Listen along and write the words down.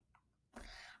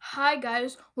Hi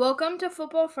guys, welcome to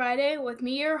Football Friday with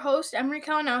me, your host Emery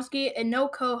Kalinowski, and no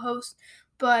co-host,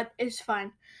 but it's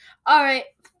fine. All right,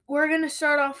 we're gonna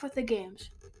start off with the games.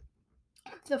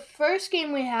 The first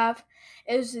game we have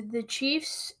is the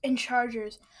Chiefs and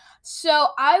Chargers. So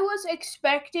I was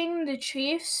expecting the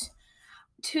Chiefs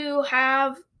to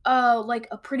have like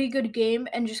a pretty good game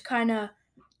and just kind of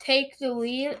take the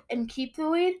lead and keep the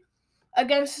lead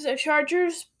against the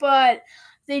Chargers, but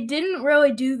they didn't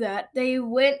really do that. They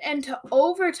went into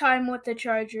overtime with the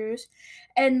Chargers,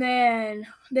 and then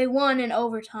they won in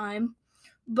overtime.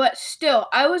 But still,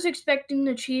 I was expecting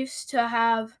the Chiefs to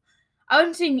have, I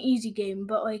wouldn't say an easy game,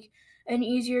 but like an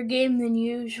easier game than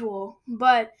usual.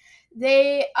 But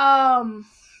they,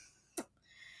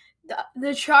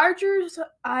 the Chargers,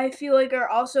 I feel like, are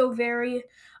also very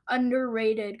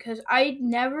underrated because I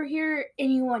never hear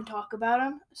anyone talk about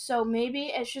them. So maybe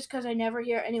it's just because I never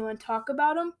hear anyone talk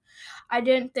about them. I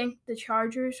didn't think the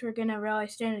Chargers were going to really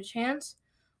stand a chance,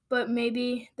 but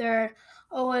maybe they're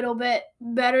a little bit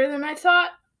better than I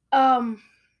thought.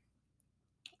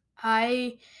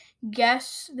 I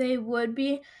guess they would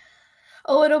be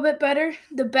a little bit better.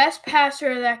 The best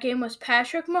passer of that game was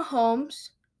Patrick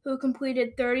Mahomes, who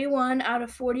completed 31 out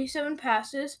of 47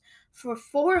 passes for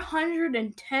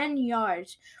 410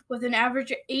 yards with an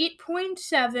average of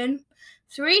 8.7,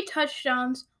 three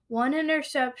touchdowns, one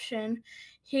interception.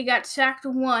 He got sacked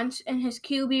once, and his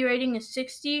QB rating is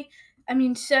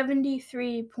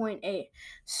 73.8.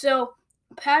 So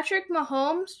Patrick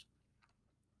Mahomes,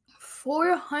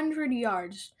 400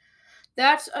 yards.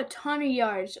 That's a ton of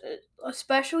yards,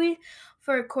 especially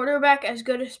for a quarterback as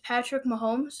good as Patrick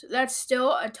Mahomes. That's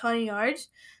still a ton of yards.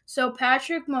 So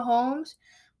Patrick Mahomes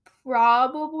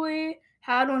probably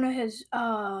had one of his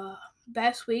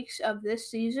best weeks of this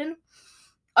season.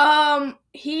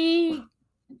 He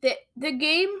the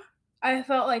game I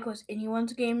felt like was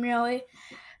anyone's game really,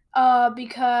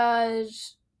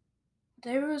 because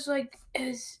there was like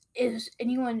is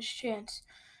anyone's chance.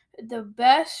 The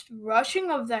best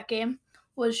rushing of that game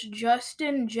was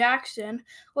Justin Jackson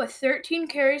with 13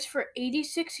 carries for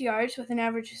 86 yards with an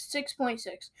average of 6.6.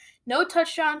 No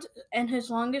touchdowns, and his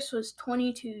longest was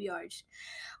 22 yards.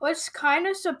 What's kind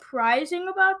of surprising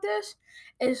about this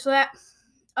is that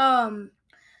um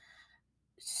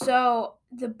so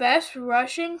the best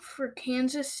rushing for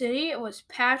Kansas City was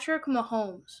Patrick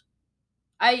Mahomes.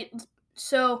 I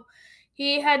so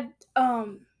he had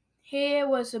he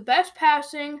was the best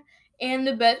passing and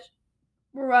the best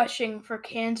rushing for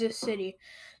Kansas City.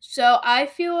 So I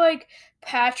feel like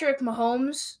Patrick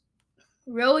Mahomes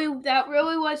really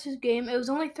was his game. It was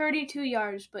only 32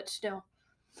 yards, but still.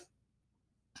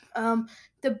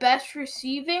 The best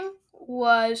receiving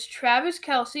was Travis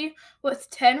Kelce with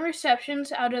 10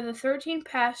 receptions out of the 13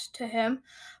 passed to him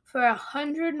for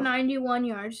 191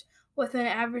 yards with an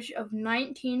average of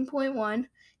 19.1.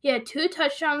 He had two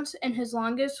touchdowns, and his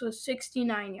longest was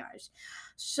 69 yards.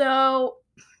 So,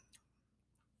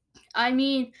 I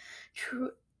mean,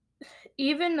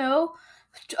 even though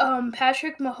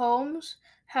Patrick Mahomes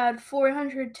had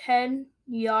 410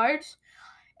 yards,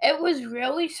 it was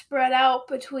really spread out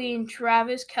between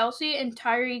Travis Kelce and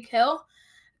Tyreek Hill,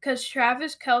 because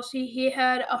Travis Kelce, he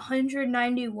had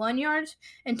 191 yards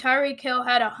and Tyreek Hill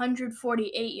had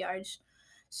 148 yards.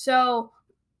 So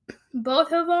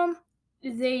both of them,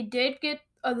 they did get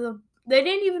they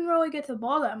didn't even really get the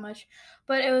ball that much,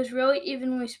 but it was really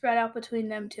evenly spread out between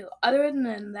them two. Other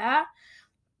than that,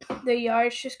 the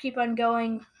yards just keep on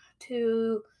going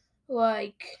to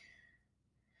like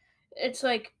it's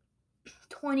like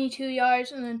 22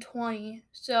 yards and then 20.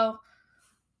 So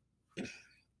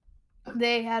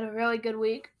they had a really good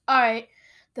week. All right.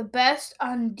 The best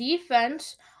on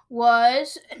defense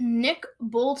was Nick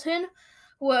Bolton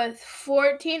with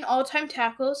 14 all-time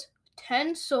tackles,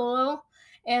 10 solo,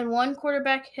 and one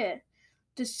quarterback hit.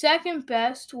 The second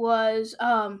best was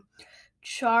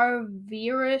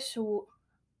Charvarius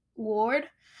Ward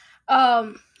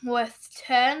with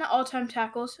 10 all-time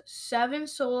tackles, 7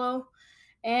 solo,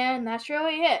 and that's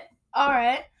really it. All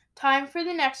right, time for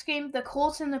the next game, the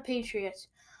Colts and the Patriots.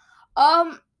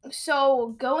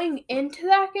 So going into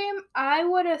that game, I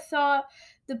would have thought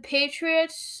the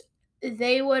Patriots,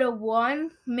 they would have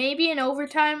won, maybe in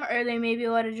overtime, or they maybe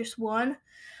would have just won.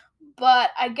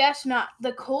 But I guess not.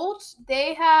 The Colts,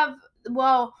 they have,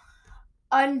 well,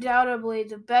 undoubtedly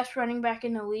the best running back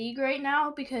in the league right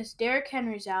now because Derrick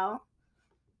Henry's out.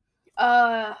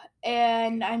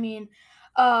 And I mean,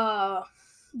 uh,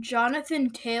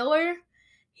 Jonathan Taylor,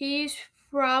 he's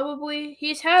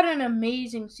he's had an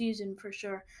amazing season for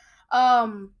sure.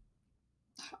 Um,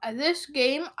 this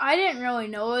game, I didn't really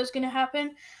know what was gonna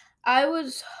happen. I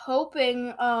was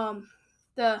hoping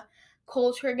the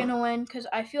Colts were gonna win because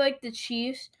I feel like the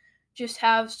Chiefs just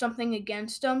have something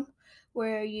against them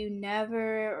where you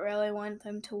never really want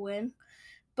them to win.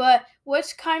 But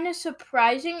what's kind of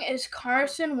surprising is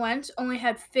Carson Wentz only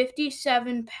had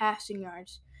 57 passing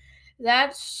yards.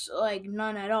 That's like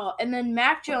none at all. And then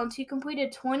Mac Jones, he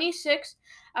completed 26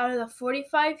 out of the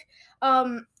 45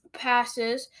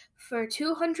 passes for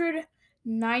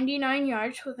 299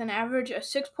 yards with an average of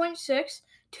 6.6,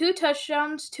 two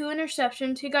touchdowns, two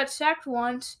interceptions. He got sacked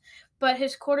once, but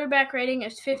his quarterback rating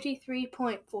is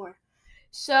 53.4.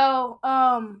 So,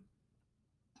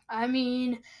 I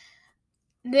mean,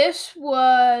 this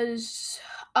was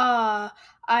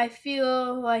I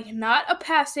feel like not a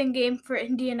passing game for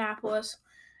Indianapolis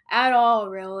at all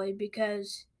really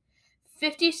because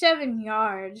 57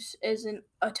 yards isn't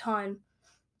a ton.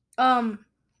 Um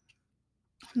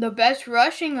the best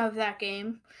rushing of that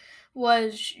game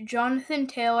was Jonathan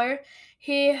Taylor.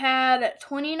 He had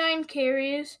 29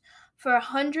 carries for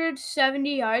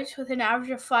 170 yards with an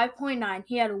average of 5.9.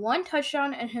 He had one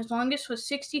touchdown and his longest was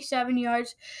 67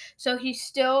 yards, so he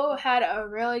still had a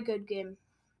really good game.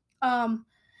 Um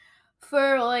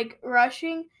for like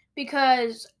rushing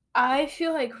because I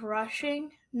feel like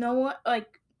rushing no one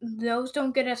like those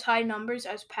don't get as high numbers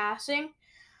as passing.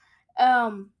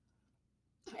 Um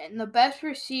and the best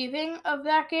receiving of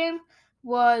that game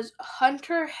was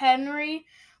Hunter Henry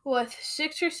with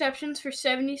 6 receptions for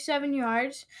 77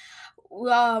 yards,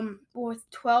 with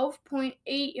 12.8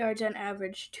 yards on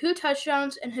average, two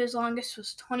touchdowns, and his longest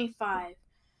was 25.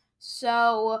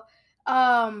 So,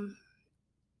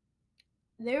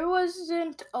 there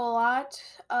wasn't a lot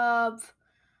of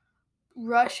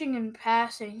rushing and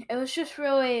passing. It was just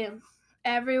really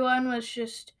everyone was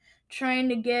just trying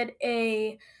to get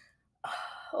a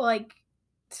like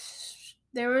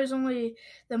there was only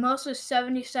the most was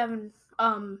 77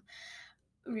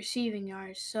 receiving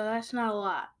yards, so that's not a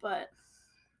lot, but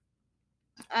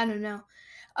I don't know.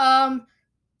 Um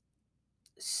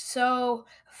so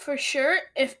for sure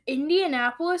if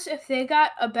Indianapolis if they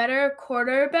got a better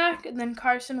quarterback than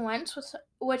Carson Wentz,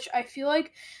 which I feel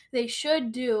like they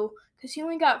should do cuz he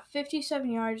only got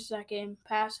 57 yards that game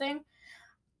passing.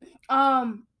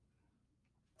 Um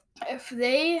if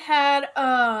they had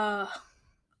a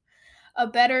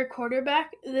better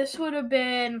quarterback, this would have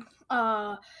been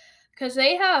because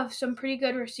they have some pretty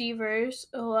good receivers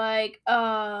like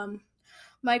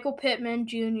Michael Pittman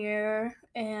Jr.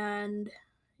 and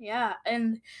yeah,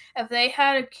 and if they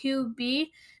had a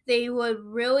QB, they would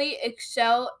really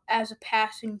excel as a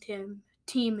passing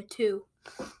team too.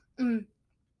 Mm.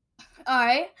 All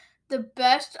right. The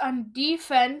best on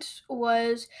defense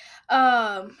was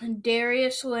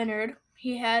Darius Leonard.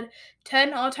 He had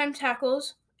 10 all-time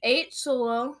tackles, 8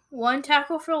 solo, 1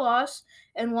 tackle for loss,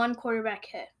 and 1 quarterback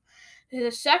hit.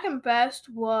 The second best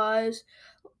was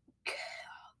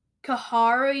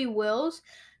Kahari Wills.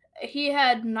 He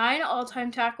had 9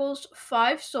 all-time tackles,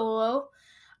 5 solo,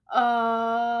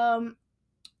 um,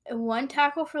 1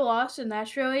 tackle for loss, and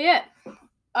that's really it.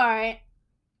 All right.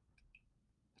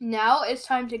 Now it's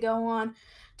time to go on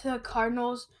to the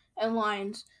Cardinals and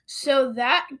Lions. So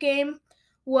that game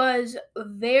was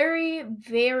very,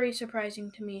 very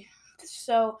surprising to me.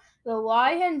 So the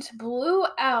Lions blew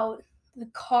out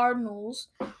the Cardinals,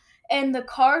 and the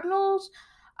Cardinals,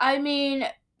 I mean,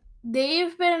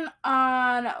 they've been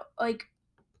on like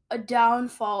a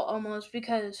downfall almost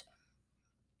because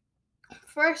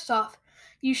first off,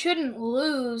 you shouldn't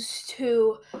lose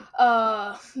to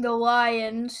the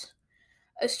Lions,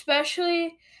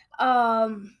 especially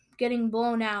getting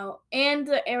blown out. And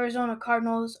the Arizona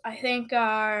Cardinals, I think,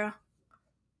 are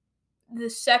the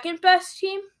second best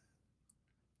team.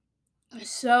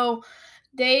 So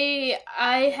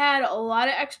I had a lot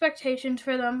of expectations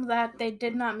for them that they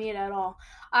did not meet at all.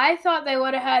 I thought they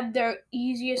would have had their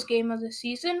easiest game of the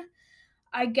season.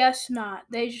 I guess not.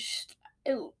 I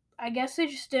guess they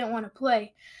just didn't want to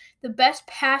play. The best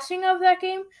passing of that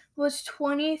game was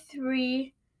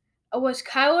Kyler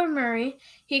Murray.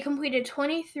 He completed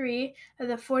 23 of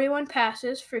the 41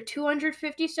 passes for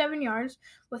 257 yards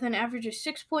with an average of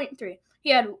 6.3. He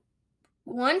had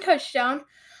one touchdown,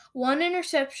 one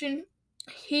interception.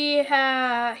 He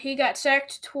got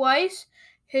sacked twice.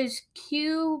 His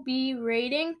QB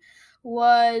rating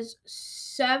was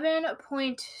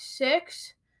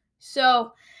 7.6.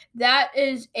 So that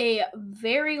is a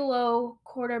very low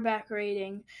quarterback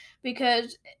rating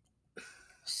because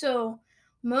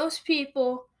most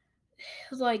people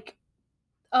like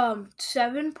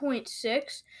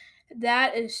 7.6.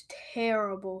 That is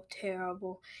terrible.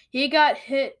 He got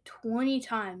hit 20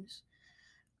 times.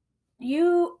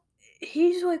 You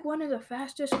he's like one of the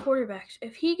fastest quarterbacks.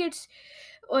 If he gets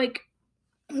like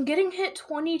getting hit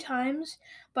 20 times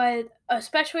by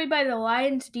especially by the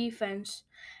Lions defense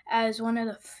as one of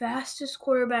the fastest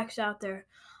quarterbacks out there.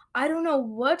 I don't know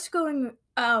what's going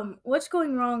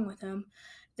wrong with him.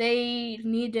 They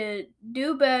need to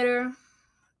do better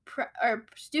or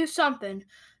do something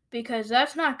because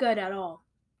that's not good at all.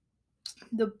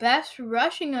 The best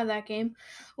rushing of that game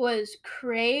was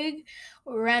Craig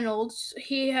Reynolds.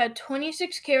 He had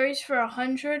 26 carries for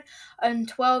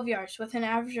 112 yards with an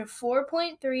average of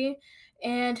 4.3,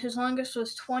 and his longest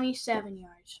was 27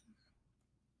 yards.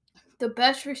 The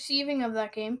best receiving of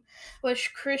that game was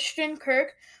Christian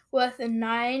Kirk with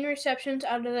 9 receptions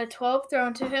out of the 12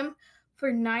 thrown to him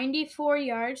for 94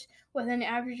 yards with an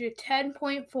average of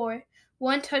 10.4,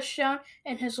 1 touchdown,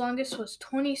 and his longest was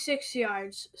 26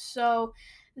 yards. So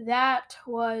that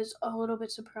was a little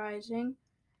bit surprising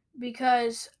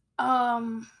because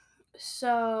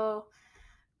so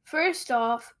first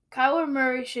off, Kyler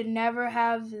Murray should never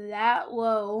have that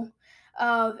low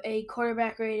of a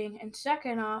quarterback rating, and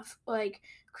second off, like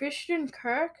Christian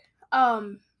Kirk,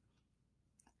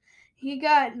 he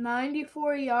got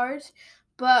 94 yards,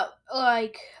 but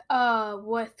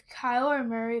with Kyler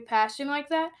Murray passing like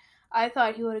that, I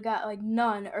thought he would have got like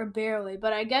none or barely,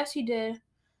 but I guess he did.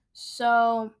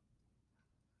 So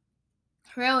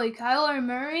really, Kyler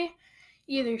Murray,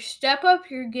 either step up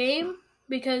your game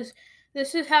because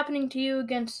this is happening to you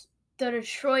against the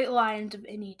Detroit Lions of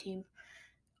any team,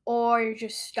 or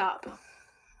just stop.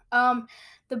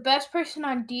 The best person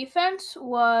on defense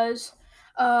was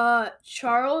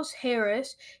Charles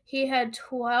Harris. He had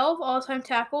 12 all-time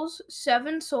tackles,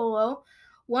 7 solo,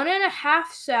 1.5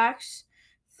 sacks,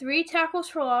 3 tackles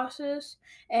for losses,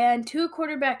 and 2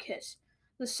 quarterback hits.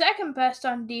 The second best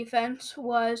on defense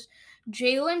was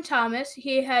Jalen Thomas.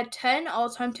 He had 10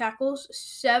 all-time tackles,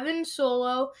 7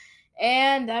 solo,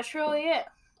 and that's really it.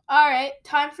 All right,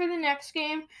 time for the next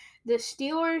game, the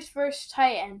Steelers versus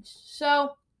Titans.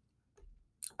 So,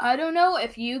 I don't know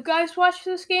if you guys watched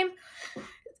this game.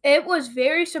 It was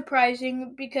very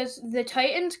surprising because the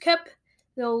Titans kept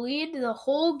the lead the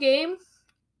whole game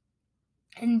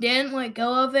and didn't let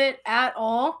go of it at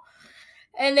all.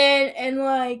 And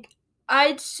then,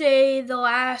 I'd say the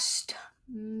last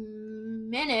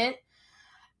minute,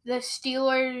 the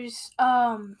Steelers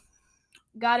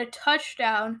got a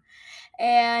touchdown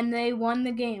and they won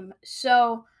the game.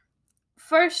 So,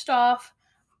 first off,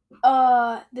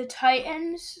 the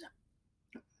Titans,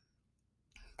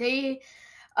 the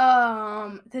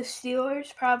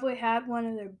Steelers probably had one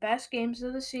of their best games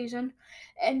of the season.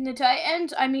 And the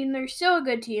Titans, I mean, they're still a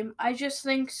good team. I just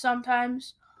think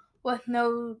sometimes with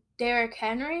no Derrick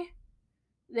Henry,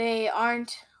 they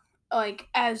aren't like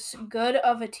as good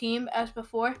of a team as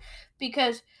before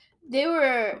because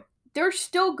they're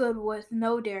still good with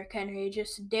no Derrick Henry.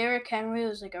 Just Derrick Henry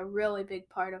was like a really big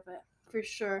part of it for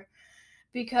sure.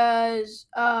 Because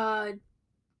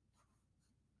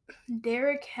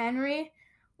Derrick Henry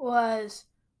was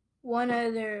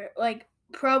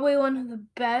probably one of the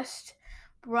best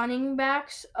running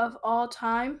backs of all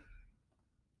time.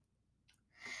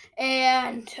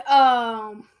 And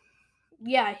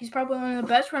yeah, he's probably one of the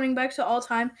best running backs of all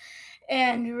time.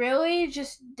 And really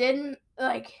just didn't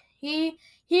he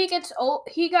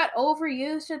got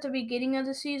overused at the beginning of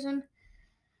the season.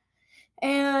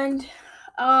 And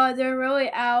they're really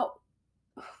out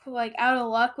of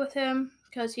luck with him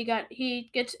because he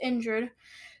gets injured.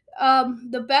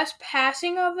 The best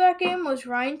passing of that game was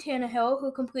Ryan Tannehill,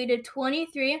 who completed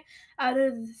 23 out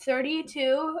of the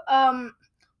 32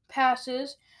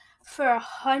 passes for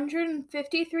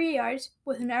 153 yards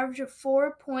with an average of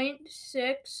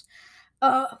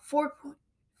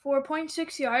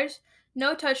 4.6 yards,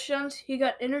 no touchdowns. He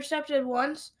got intercepted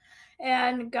once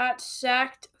and got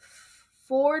sacked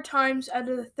 4 times out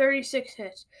of the 36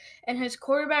 hits, and his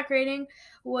quarterback rating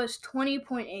was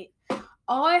 20.8.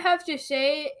 All I have to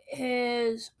say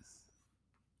is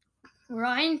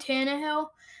Ryan Tannehill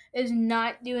is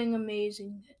not doing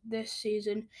amazing this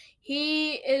season.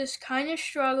 He is kind of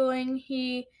struggling.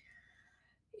 He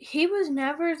was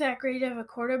never that great of a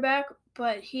quarterback,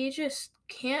 but he just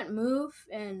can't move.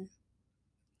 And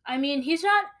I mean, he's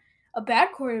not a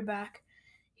bad quarterback.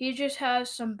 He just has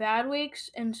some bad weeks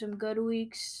and some good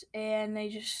weeks, and they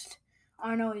just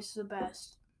aren't always the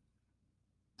best.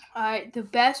 The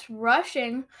best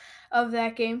rushing of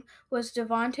that game was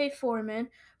Devontae Foreman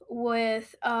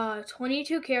with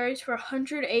 22 carries for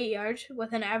 108 yards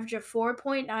with an average of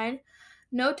 4.9,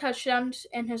 no touchdowns,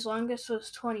 and his longest was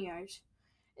 20 yards.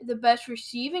 The best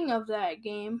receiving of that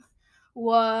game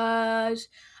was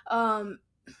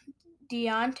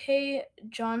Deontay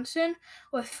Johnson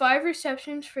with 5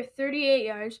 receptions for 38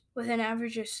 yards with an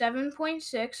average of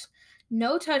 7.6,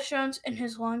 no touchdowns, and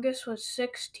his longest was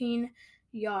 16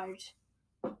 yards.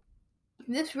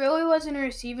 This really wasn't a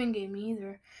receiving game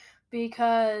either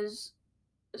because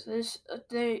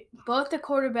both the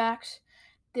quarterbacks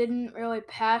didn't really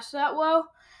pass that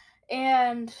well,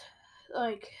 and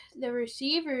like the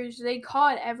receivers, they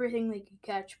caught everything they could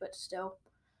catch, but still,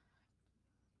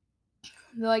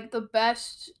 like the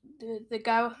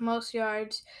guy with most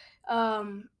yards,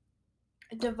 Devontae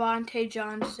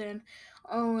Johnson,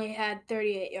 only had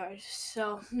 38 yards,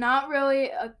 so not really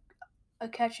a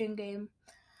catching game.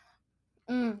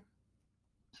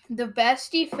 The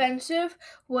best defensive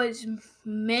was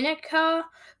Minkah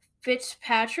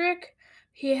Fitzpatrick.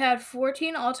 He had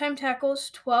 14 all-time tackles,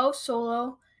 12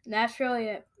 solo, and that's really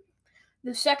it.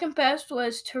 The second best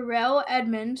was Terrell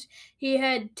Edmunds. He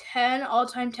had 10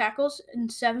 all-time tackles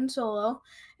and 7 solo,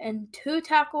 and 2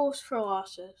 tackles for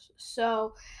losses.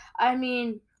 So, I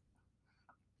mean,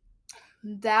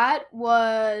 that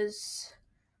was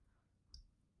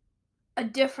a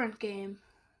different game,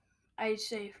 I'd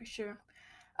say for sure.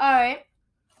 All right,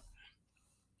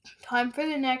 time for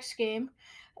the next game.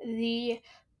 The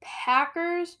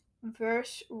Packers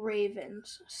versus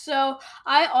Ravens. So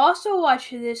I also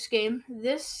watched this game.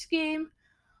 This game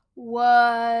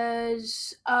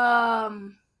was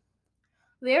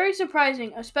very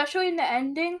surprising, especially in the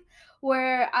ending,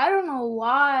 where I don't know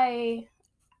why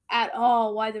at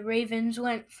all why the Ravens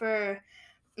went for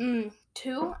 2.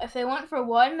 If they went for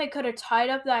 1, they could have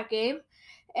tied up that game,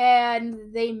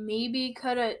 and they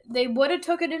would have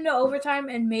took it into overtime,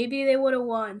 and maybe they would have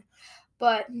won,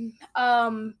 but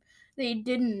they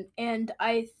didn't, and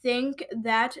I think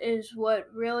that is what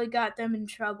really got them in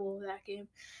trouble that game.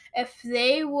 If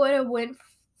they would have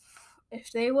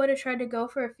tried to go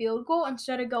for a field goal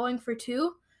instead of going for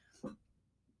 2,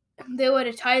 they would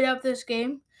have tied up this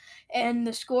game, and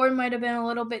the score might have been a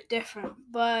little bit different,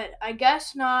 but I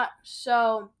guess not,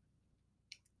 so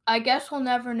I guess we'll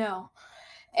never know.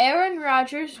 Aaron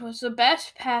Rodgers was the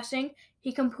best passing.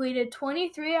 He completed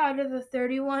 23 out of the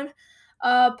 31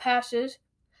 passes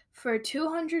for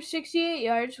 268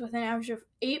 yards with an average of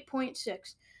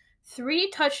 8.6. 3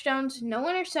 touchdowns, no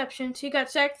interceptions. He got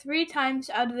sacked 3 times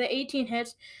out of the 18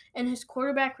 hits, and his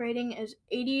quarterback rating is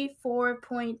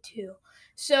 84.2.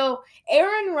 So,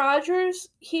 Aaron Rodgers,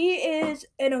 he is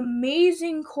an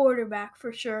amazing quarterback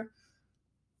for sure.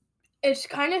 It's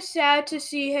kind of sad to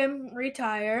see him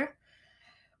retire,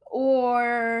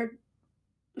 or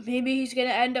maybe he's going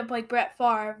to end up like Brett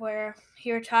Favre, where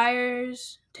he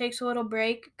retires, takes a little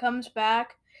break, comes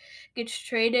back, gets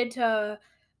traded to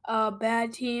a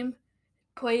bad team,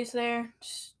 plays there,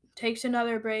 takes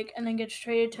another break, and then gets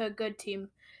traded to a good team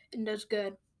and does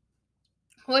good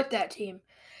with that team.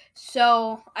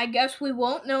 So I guess we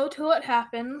won't know till it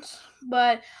happens,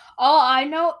 but all I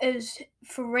know is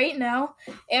for right now,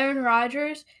 Aaron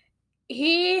Rodgers,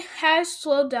 he has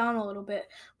slowed down a little bit,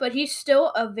 but he's still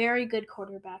a very good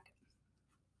quarterback.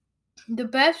 The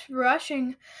best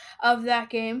rushing of that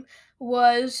game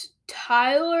was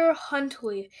Tyler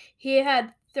Huntley. He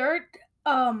had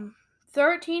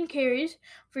 13 carries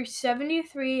for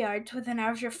 73 yards with an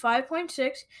average of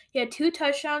 5.6. He had 2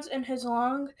 touchdowns, and his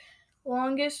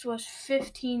longest was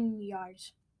 15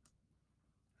 yards.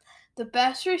 The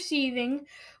best receiving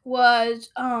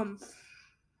was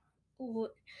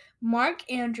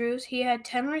Mark Andrews. He had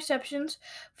 10 receptions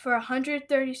for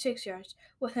 136 yards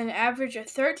with an average of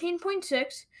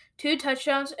 13.6, 2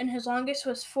 touchdowns, and his longest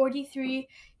was 43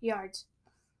 yards.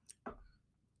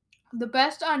 The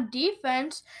best on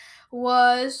defense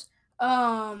was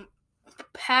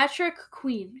Patrick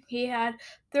Queen. He had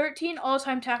 13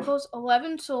 all-time tackles,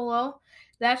 11 solo.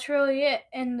 That's really it.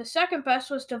 And the second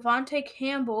best was Devontae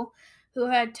Campbell, who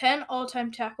had 10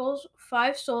 all-time tackles,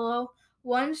 5 solo,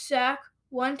 1 sack,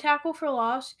 1 tackle for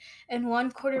loss, and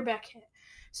 1 quarterback hit.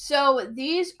 So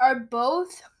these are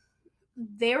both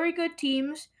very good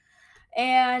teams,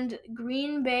 and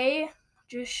Green Bay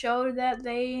just showed that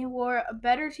they were a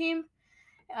better team,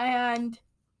 and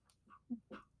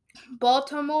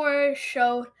Baltimore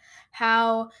showed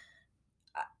how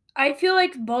I feel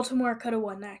like Baltimore could have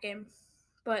won that game,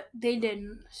 but they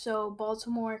didn't. So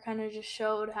Baltimore kind of just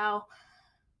showed how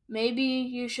maybe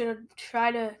you should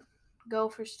try to go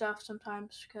for stuff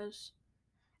sometimes, because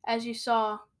as you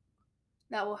saw,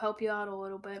 that will help you out a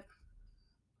little bit.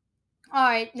 All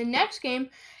right, the next game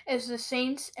is the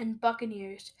Saints and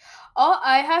Buccaneers. All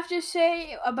I have to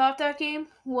say about that game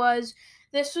was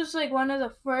this was like one of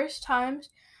the first times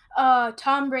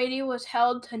Tom Brady was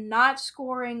held to not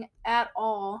scoring at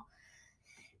all.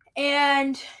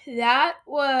 And that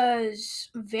was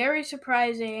very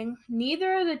surprising.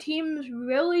 Neither of the teams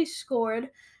really scored.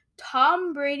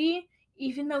 Tom Brady,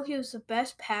 even though he was the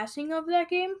best passing of that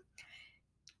game,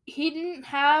 he didn't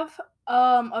have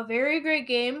a very great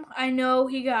game. I know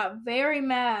he got very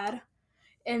mad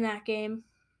in that game,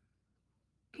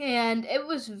 and it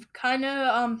was kind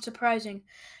of surprising.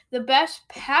 The best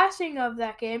passing of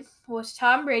that game was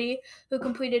Tom Brady, who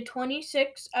completed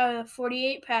 26 out of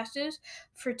 48 passes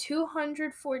for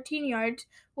 214 yards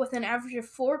with an average of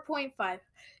 4.5.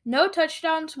 No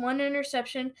touchdowns, one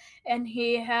interception, and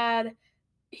he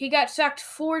got sacked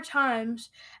 4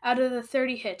 times out of the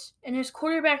 30 hits, and his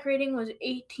quarterback rating was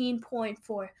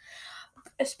 18.4.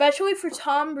 Especially for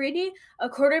Tom Brady, a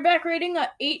quarterback rating of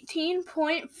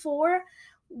 18.4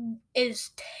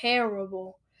 is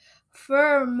terrible.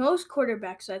 For most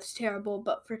quarterbacks, that's terrible,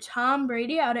 but for Tom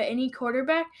Brady, out of any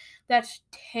quarterback, that's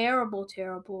terrible,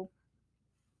 terrible.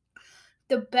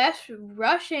 The best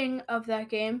rushing of that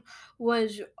game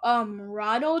was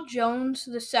Ronald Jones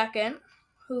II,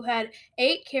 who had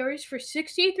 8 carries for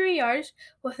 63 yards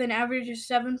with an average of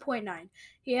 7.9.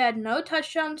 He had no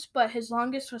touchdowns, but his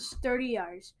longest was 30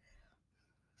 yards.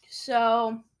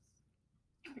 So,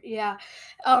 yeah.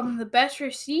 The best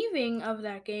receiving of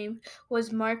that game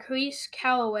was Marquise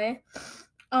Callaway,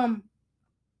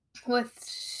 with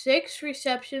 6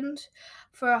 receptions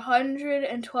for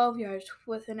 112 yards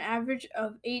with an average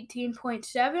of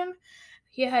 18.7.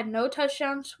 He had no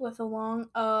touchdowns with a long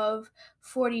of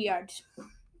 40 yards.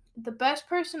 The best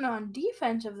person on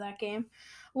defense of that game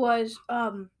was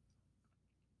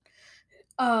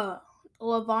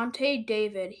Levante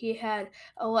David. He had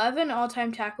 11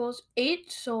 all-time tackles,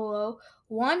 8 solo,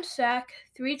 1 sack,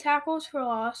 3 tackles for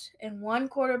loss, and 1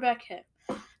 quarterback hit.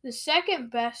 The second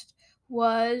best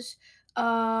was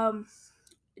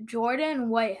Jordan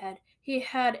Whitehead. He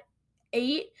had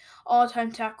 8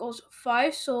 all-time tackles,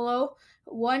 5 solo,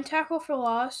 1 tackle for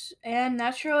loss, and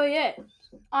that's really it.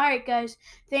 Alright, guys,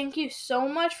 thank you so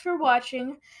much for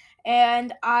watching,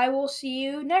 and I will see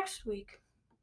you next week.